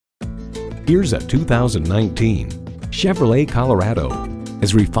Here's a 2019 Chevrolet Colorado.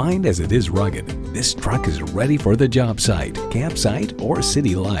 As refined as it is rugged, this truck is ready for the job site, campsite, or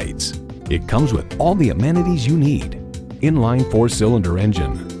city lights. It comes with all the amenities you need: inline 4-cylinder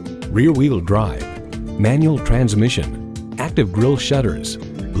engine, rear-wheel drive, manual transmission, active grille shutters,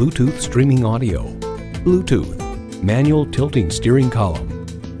 Bluetooth streaming audio, Bluetooth, manual tilting steering column,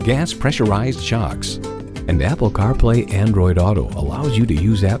 gas pressurized shocks, and Apple CarPlay Android Auto allows you to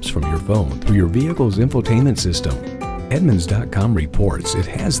use apps from your phone through your vehicle's infotainment system. Edmunds.com reports it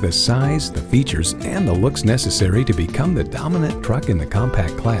has the size, the features, and the looks necessary to become the dominant truck in the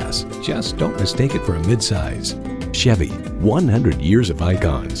compact class. Just don't mistake it for a midsize. Chevy, 100 years of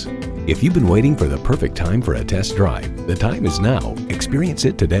icons. If you've been waiting for the perfect time for a test drive, the time is now. Experience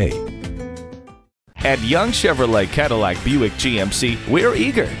it today. At Young Chevrolet Cadillac Buick GMC, we're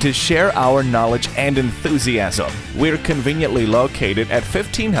eager to share our knowledge and enthusiasm. We're conveniently located at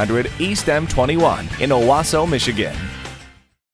 1500 East M21 in Owosso, Michigan.